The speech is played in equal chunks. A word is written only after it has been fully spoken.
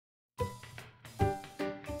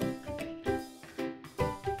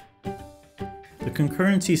The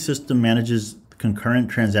concurrency system manages concurrent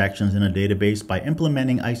transactions in a database by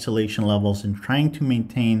implementing isolation levels and trying to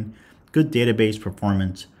maintain good database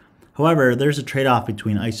performance. However, there's a trade-off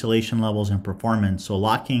between isolation levels and performance, so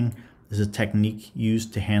locking is a technique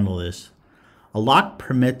used to handle this. A lock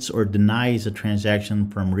permits or denies a transaction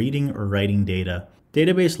from reading or writing data.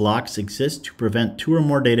 Database locks exist to prevent two or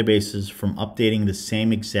more databases from updating the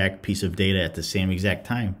same exact piece of data at the same exact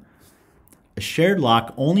time. A shared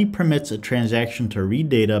lock only permits a transaction to read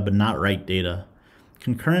data but not write data.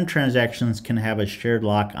 Concurrent transactions can have a shared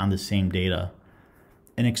lock on the same data.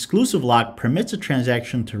 An exclusive lock permits a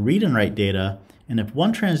transaction to read and write data, and if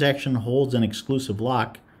one transaction holds an exclusive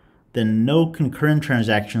lock, then no concurrent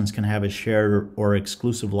transactions can have a shared or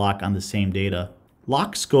exclusive lock on the same data.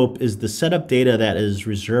 Lock scope is the set of data that is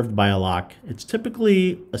reserved by a lock. It's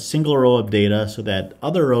typically a single row of data so that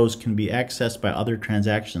other rows can be accessed by other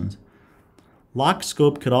transactions. Lock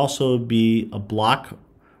scope could also be a block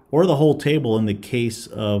or the whole table in the case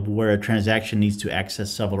of where a transaction needs to access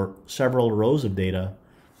several rows of data.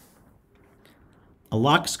 A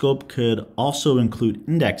lock scope could also include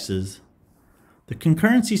indexes. The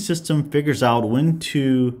concurrency system figures out when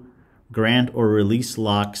to grant or release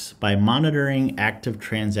locks by monitoring active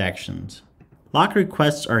transactions. Lock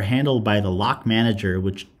requests are handled by the lock manager,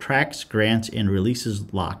 which tracks, grants, and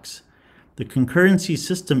releases locks. The concurrency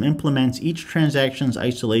system implements each transaction's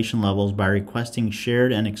isolation levels by requesting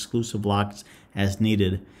shared and exclusive locks as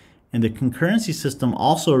needed. And the concurrency system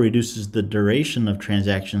also reduces the duration of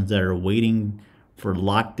transactions that are waiting for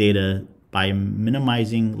locked data by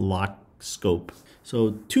minimizing lock scope.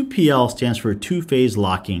 So 2PL stands for two-phase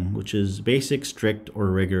locking, which is basic, strict, or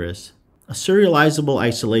rigorous. A serializable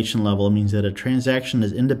isolation level means that a transaction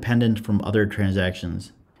is independent from other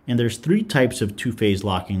transactions. And there's three types of two-phase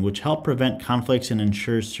locking, which help prevent conflicts and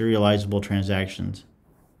ensure serializable transactions.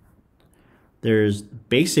 There's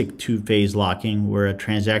basic two-phase locking, where a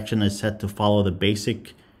transaction is set to follow the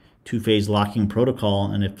basic two-phase locking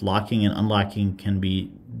protocol, and if locking and unlocking can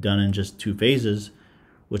be done in just two phases,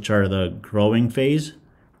 which are the growing phase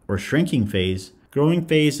or shrinking phase. Growing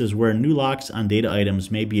phase is where new locks on data items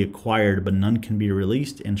may be acquired but none can be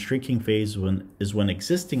released, and shrinking phase is when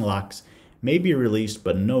existing locks may be released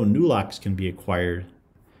but no new locks can be acquired.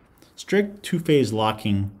 Strict two-phase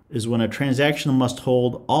locking is when a transaction must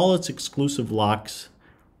hold all its exclusive locks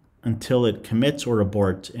until it commits or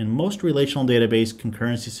aborts, and most relational database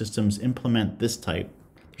concurrency systems implement this type.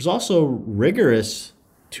 There's also rigorous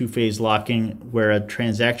two-phase locking, where a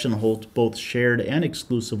transaction holds both shared and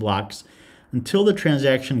exclusive locks until the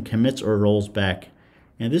transaction commits or rolls back.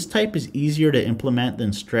 And this type is easier to implement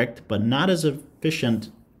than strict, but not as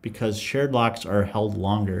efficient because shared locks are held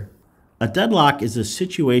longer. A deadlock is a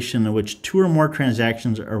situation in which two or more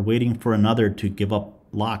transactions are waiting for another to give up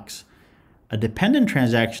locks. A dependent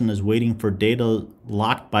transaction is waiting for data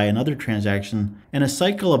locked by another transaction, and a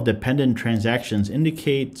cycle of dependent transactions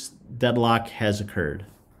indicates deadlock has occurred.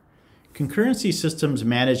 Concurrency systems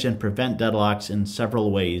manage and prevent deadlocks in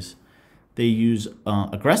several ways. They use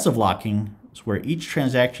aggressive locking, where each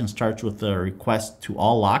transaction starts with a request to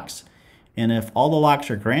all locks, and if all the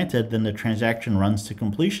locks are granted, then the transaction runs to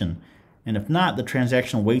completion. And if not, the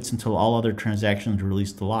transaction waits until all other transactions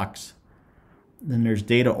release the locks. Then there's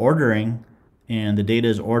data ordering, and the data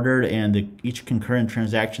is ordered, and each concurrent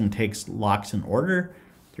transaction takes locks in order.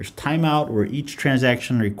 There's timeout, where each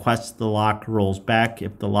transaction requests the lock rolls back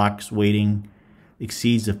if the lock's waiting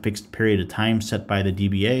exceeds a fixed period of time set by the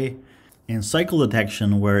DBA. And cycle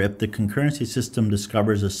detection, where if the concurrency system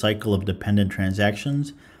discovers a cycle of dependent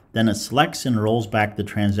transactions, then it selects and rolls back the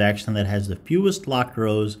transaction that has the fewest locked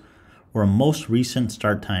rows or most recent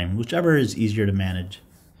start time, whichever is easier to manage.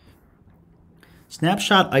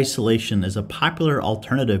 Snapshot isolation is a popular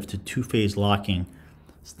alternative to two-phase locking.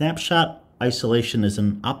 Snapshot isolation is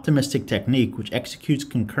an optimistic technique which executes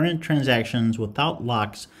concurrent transactions without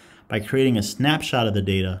locks by creating a snapshot of the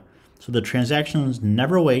data, so the transactions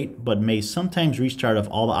never wait but may sometimes restart if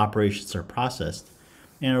all the operations are processed.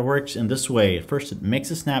 And it works in this way. First, it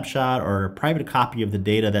makes a snapshot or a private copy of the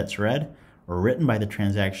data that's read or written by the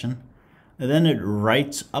transaction. And then it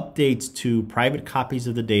writes updates to private copies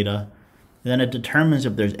of the data. And then it determines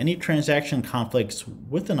if there's any transaction conflicts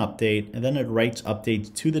with an update, and then it writes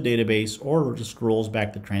updates to the database or just rolls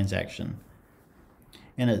back the transaction.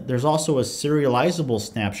 And there's also a serializable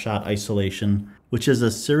snapshot isolation, which is a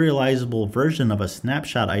serializable version of a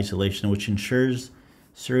snapshot isolation, which ensures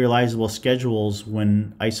serializable schedules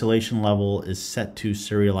when isolation level is set to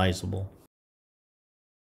serializable.